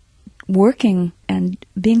is working and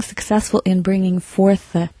being successful in bringing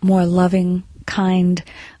forth the more loving, kind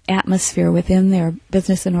atmosphere within their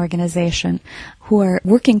business and organization, who are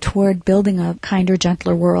working toward building a kinder,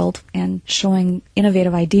 gentler world and showing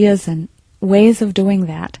innovative ideas and ways of doing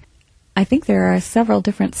that. I think there are several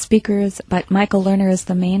different speakers, but Michael Lerner is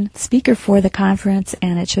the main speaker for the conference,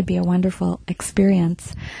 and it should be a wonderful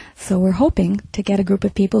experience. So we're hoping to get a group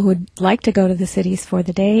of people who would like to go to the cities for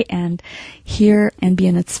the day and hear and be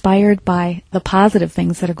inspired by the positive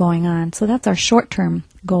things that are going on. So that's our short-term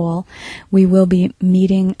goal. We will be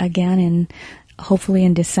meeting again hopefully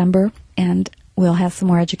in December, and we'll have some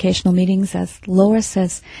more educational meetings, as Lois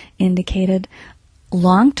has indicated.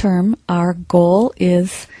 Long-term, our goal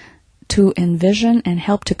is to envision and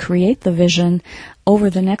help to create the vision over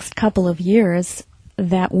the next couple of years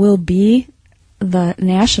that will be the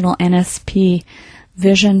national NSP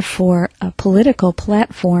vision for a political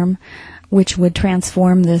platform which would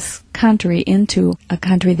transform this country into a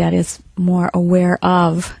country that is more aware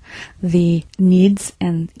of the needs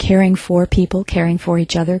and caring for people, caring for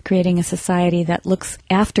each other, creating a society that looks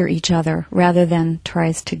after each other rather than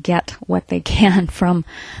tries to get what they can from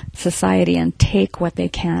society and take what they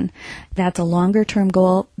can. That's a longer-term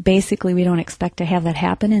goal. Basically, we don't expect to have that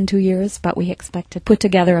happen in 2 years, but we expect to put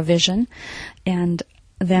together a vision and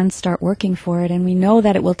then start working for it. And we know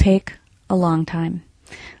that it will take a long time.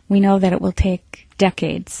 We know that it will take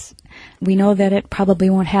decades. We know that it probably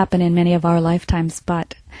won't happen in many of our lifetimes,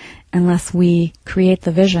 but unless we create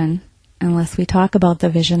the vision, unless we talk about the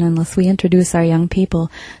vision, unless we introduce our young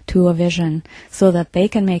people to a vision so that they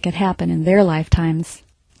can make it happen in their lifetimes,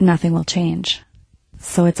 nothing will change.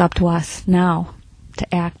 So it's up to us now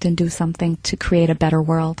to act and do something to create a better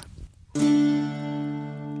world.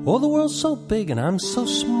 Oh, the world's so big and I'm so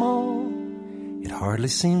small, it hardly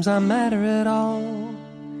seems I matter at all.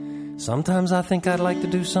 Sometimes I think I'd like to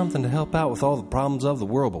do something to help out with all the problems of the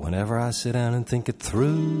world, but whenever I sit down and think it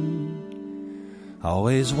through, I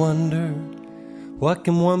always wonder, what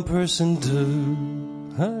can one person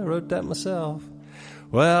do? I wrote that myself.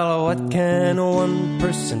 Well, what can one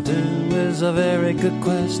person do is a very good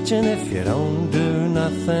question if you don't do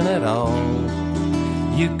nothing at all.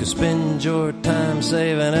 You could spend your time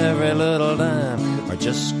saving every little dime or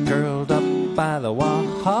just curled up by the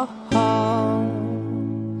wall.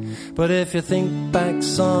 But if you think back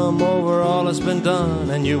some over all that's been done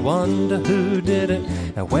and you wonder who did it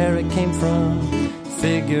and where it came from,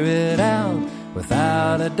 figure it out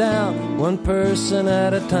without a doubt. One person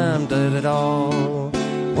at a time did it all.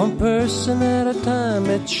 One person at a time,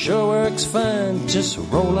 it sure works fine. Just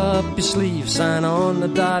roll up your sleeve, sign on the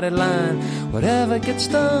dotted line. Whatever gets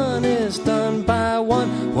done is done by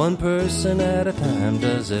one. One person at a time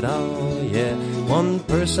does it all, yeah. One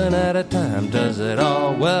person at a time does it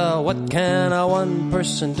all. Well, what can a one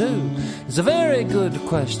person do? It's a very good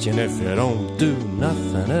question if you don't do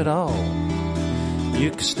nothing at all. You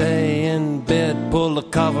can stay in bed, pull the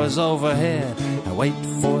covers overhead, and wait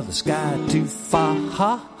for the sky to fall.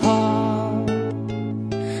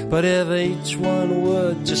 But if each one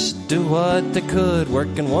would just do what they could,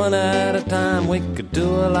 working one at a time, we could do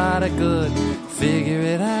a lot of good. Figure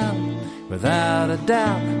it out without a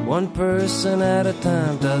doubt. One person at a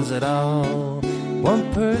time does it all.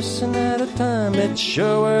 One person at a time, it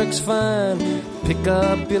sure works fine. Pick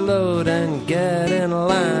up your load and get in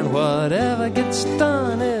line. Whatever gets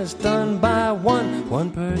done is done by one.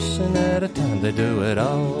 One person at a time, they do it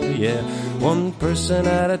all, yeah. One person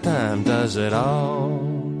at a time does it all.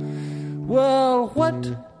 Well, what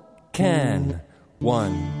can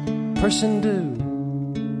one person do?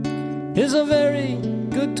 Is a very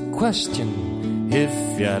good question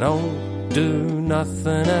if you don't do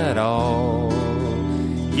nothing at all.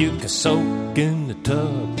 You can soak in the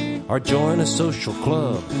tub, or join a social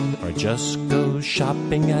club, or just go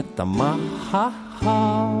shopping at the mall.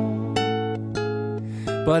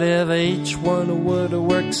 But if each one would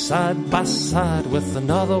work side by side with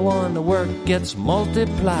another one, the work gets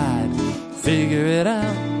multiplied. Figure it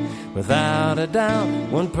out without a doubt.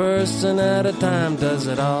 One person at a time does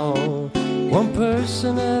it all. One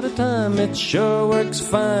person at a time, it sure works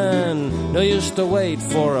fine. No use to wait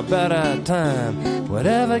for a better time.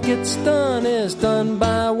 Whatever gets done is done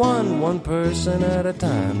by one. One person at a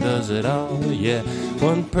time does it all, yeah.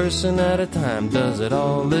 One person at a time does it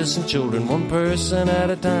all. Listen, children, one person at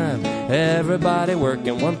a time. Everybody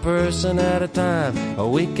working one person at a time. Oh,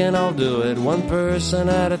 we can all do it one person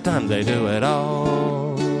at a time. They do it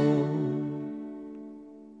all.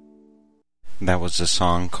 That was a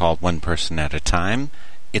song called One Person at a Time.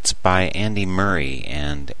 It's by Andy Murray,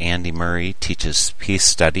 and Andy Murray teaches peace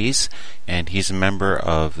studies, and he's a member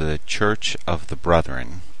of the Church of the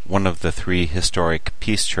Brethren, one of the 3 historic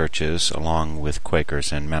peace churches along with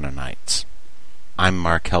Quakers and Mennonites. I'm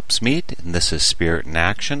Mark Helpsmeet, and this is Spirit in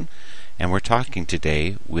Action, and we're talking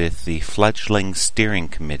today with the fledgling steering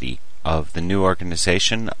committee of the new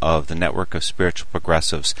organization of the Network of Spiritual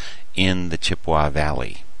Progressives in the Chippewa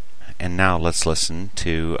Valley. And now let's listen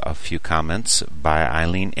to a few comments by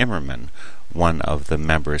Eileen Immerman, one of the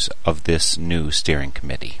members of this new steering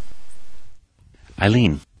committee.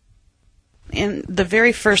 Eileen. In the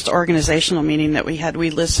very first organizational meeting that we had, we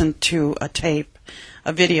listened to a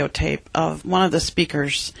videotape of one of the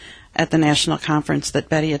speakers at the national conference that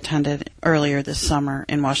Betty attended earlier this summer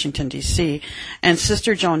in Washington, D.C. And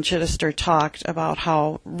Sister Joan Chittister talked about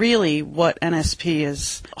how really what NSP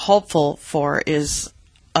is hopeful for is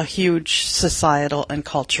a huge societal and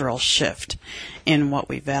cultural shift in what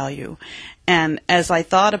we value. And as I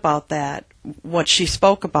thought about that, what she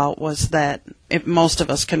spoke about was that most of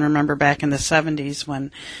us can remember back in the 70s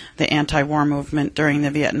when the anti-war movement during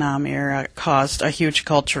the Vietnam era caused a huge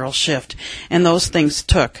cultural shift. And those things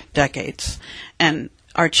took decades. And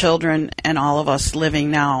our children and all of us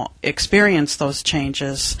living now experience those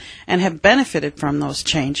changes and have benefited from those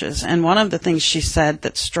changes. And one of the things she said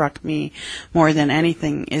that struck me more than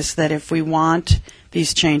anything is that if we want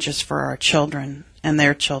these changes for our children and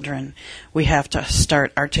their children, we have to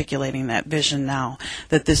start articulating that vision now,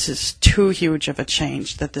 that this is too huge of a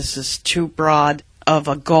change, that this is too broad of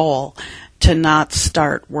a goal to not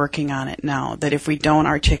start working on it now, that if we don't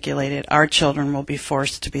articulate it, our children will be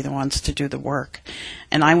forced to be the ones to do the work.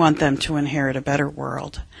 And I want them to inherit a better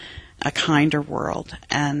world, a kinder world.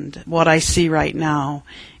 And what I see right now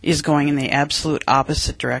is going in the absolute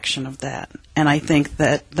opposite direction of that. And I think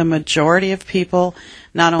that the majority of people,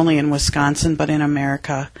 not only in Wisconsin but in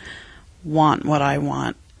America, want what I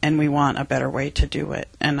want, and we want a better way to do it.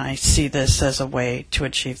 And I see this as a way to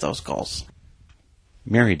achieve those goals.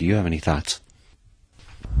 Mary, do you have any thoughts?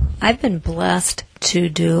 I've been blessed to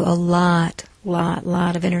do a lot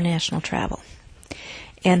of international travel.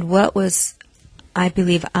 And what was, I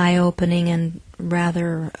believe, eye-opening and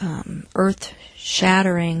rather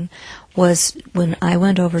earth-shattering was when I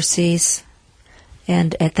went overseas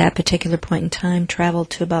and at that particular point in time traveled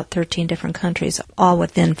to about 13 different countries, all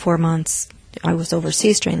within 4 months. I was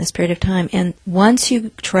overseas during this period of time. And once you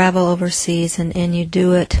travel overseas and you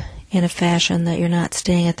do it in a fashion that you're not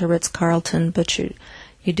staying at the Ritz-Carlton, but you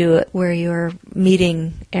do it where you're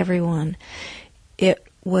meeting everyone, it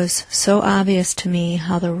was so obvious to me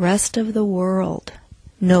how the rest of the world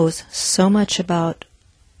knows so much about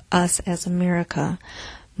us as America,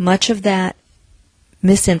 much of that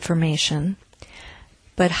misinformation,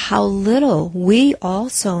 but how little we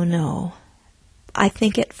also know. I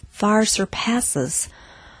think it far surpasses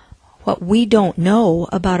what we don't know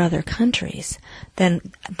about other countries. Then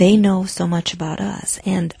they know so much about us.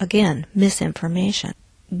 And again, misinformation.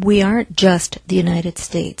 We aren't just the United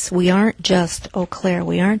States. We aren't just Eau Claire.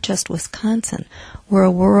 We aren't just Wisconsin. We're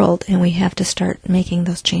a world, and we have to start making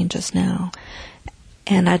those changes now.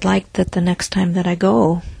 And I'd like that the next time that I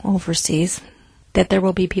go overseas, that there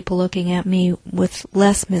will be people looking at me with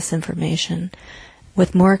less misinformation,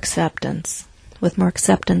 with more acceptance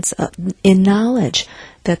in knowledge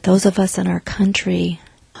that those of us in our country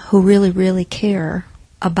who really, really care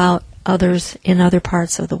about others in other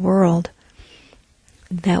parts of the world,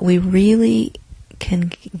 that we really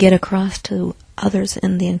can get across to others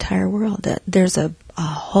in the entire world that there's a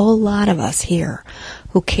whole lot of us here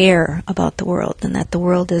who care about the world, and that the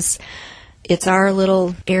world it's our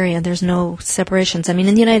little area. There's no separations. I mean,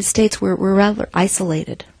 in the United States, we're rather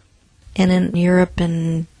isolated. And in Europe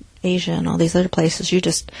and Asia and all these other places, you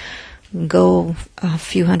just go a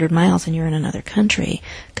few hundred miles and you're in another country,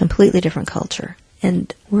 completely different culture.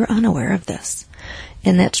 And we're unaware of this.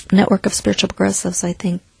 And that network of spiritual progressives, I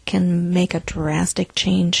think, can make a drastic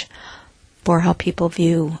change for how people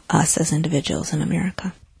view us as individuals in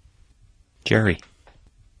America. Jerry.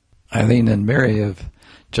 Eileen and Mary have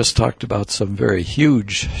just talked about some very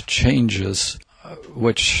huge changes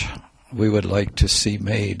which we would like to see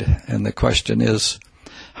made. And the question is,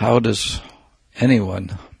 how does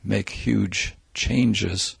anyone make huge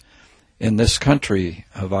changes in this country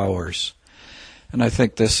of ours? And I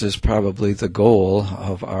think this is probably the goal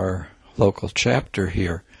of our local chapter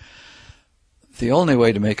here. The only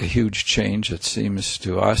way to make a huge change, it seems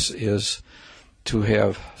to us, is to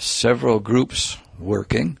have several groups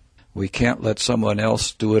working. We can't let someone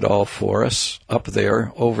else do it all for us, up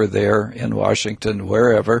there, over there, in Washington,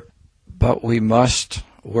 wherever. But we must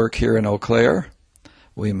work here in Eau Claire.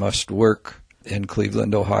 We must work in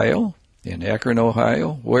Cleveland, Ohio, in Akron,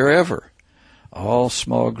 Ohio, wherever. All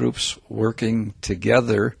small groups working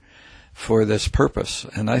together for this purpose.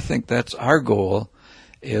 And I think that's our goal,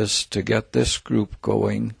 is to get this group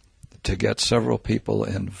going, to get several people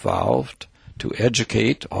involved, to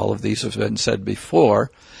educate. All of these have been said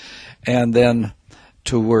before. And then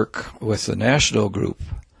to work with the national group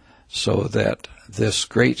so that this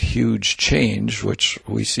great, huge change, which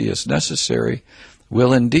we see as necessary,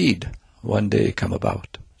 will indeed one day come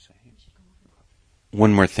about.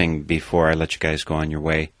 One more thing before I let you guys go on your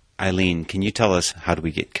way. Eileen, can you tell us how do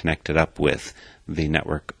we get connected up with the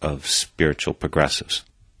network of spiritual progressives?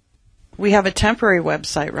 We have a temporary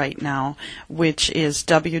website right now, which is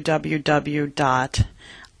www.D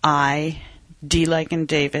like in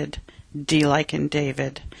David, D like in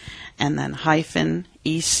David, and then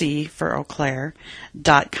 -EC for Eau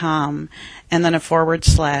Claire.com, and then a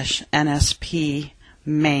 /NSP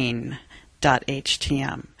Maine.htm.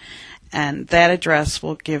 And that address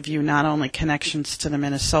will give you not only connections to the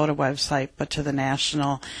Minnesota website, but to the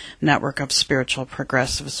National Network of Spiritual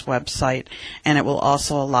Progressives website. And it will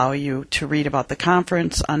also allow you to read about the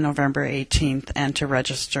conference on November 18th and to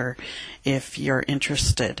register if you're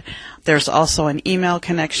interested. There's also an email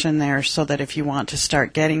connection there so that if you want to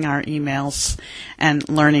start getting our emails and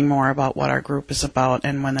learning more about what our group is about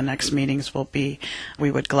and when the next meetings will be,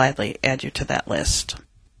 we would gladly add you to that list.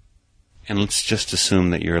 And let's just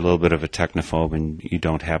assume that you're a little bit of a technophobe and you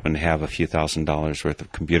don't happen to have a few $1,000s worth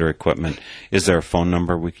of computer equipment. Is there a phone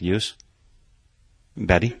number we could use?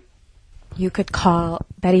 Betty? You could call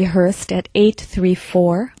Betty Hurst at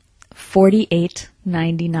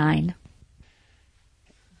 834-4899.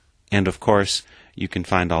 And, of course, you can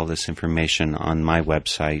find all this information on my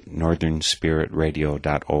website,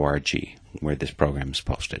 northernspiritradio.org, where this program is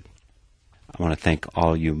posted. I want to thank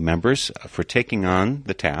all you members for taking on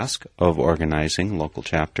the task of organizing local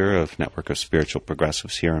chapter of Network of Spiritual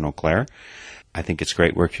Progressives here in Eau Claire. I think it's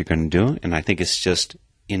great work you're going to do, and I think it's just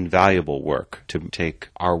invaluable work to take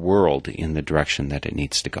our world in the direction that it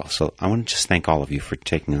needs to go. So I want to just thank all of you for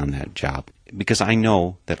taking on that job, because I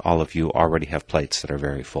know that all of you already have plates that are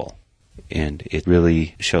very full. And it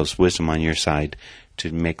really shows wisdom on your side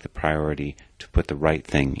to make the priority to put the right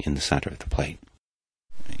thing in the center of the plate.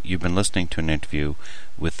 You've been listening to an interview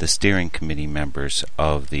with the steering committee members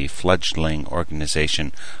of the fledgling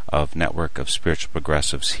organization of Network of Spiritual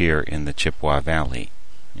Progressives here in the Chippewa Valley,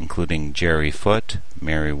 including Jerry Foote,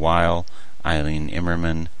 Mary Weil, Eileen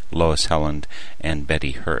Immerman, Lois Helland, and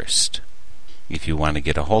Betty Hurst. If you want to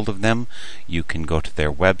get a hold of them, you can go to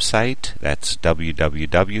their website. That's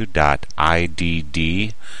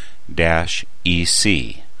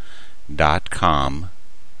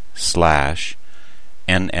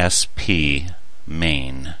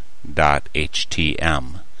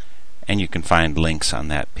And you can find links on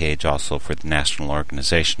that page also for the national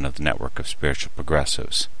organization of the Network of Spiritual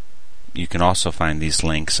Progressives. You can also find these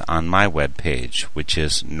links on my webpage, which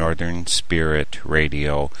is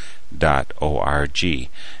northernspiritradio.org,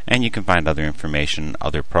 and you can find other information,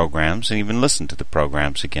 other programs, and even listen to the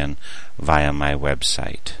programs again via my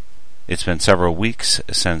website. It's been several weeks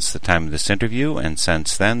since the time of this interview, and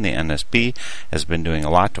since then the NSP has been doing a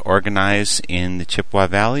lot to organize in the Chippewa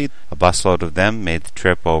Valley. A busload of them made the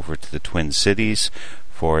trip over to the Twin Cities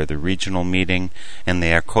for the regional meeting, and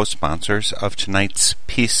they are co-sponsors of tonight's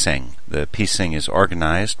Peace Sing. The Peace Sing is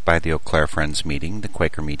organized by the Eau Claire Friends meeting, the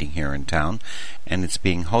Quaker meeting here in town, and it's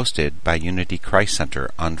being hosted by Unity Christ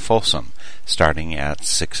Center on Folsom, starting at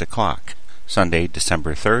 6 o'clock, Sunday,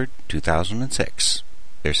 December 3rd, 2006.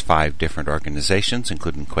 There's 5 different organizations,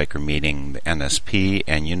 including Quaker Meeting, the NSP,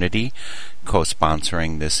 and Unity,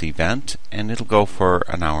 co-sponsoring this event, and it'll go for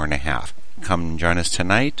an hour and a half. Come and join us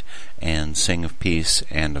tonight and sing of peace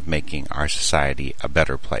and of making our society a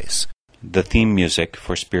better place. The theme music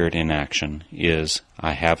for Spirit in Action is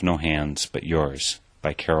I Have No Hands But Yours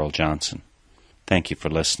by Carol Johnson. Thank you for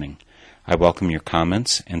listening. I welcome your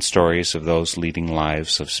comments and stories of those leading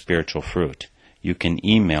lives of spiritual fruit. You can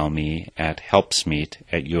email me at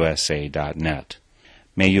helpsmeet@usa.net.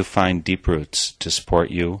 May you find deep roots to support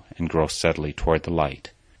you and grow steadily toward the light.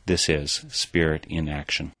 This is Spirit in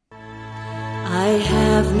Action. I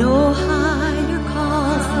have no higher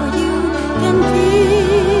call for you than this,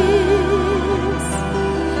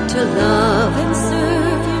 to love and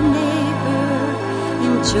serve your neighbor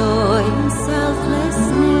in joy and selflessness.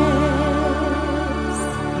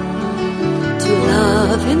 To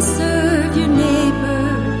love and serve your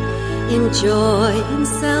neighbor in joy and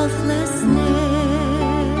selflessness.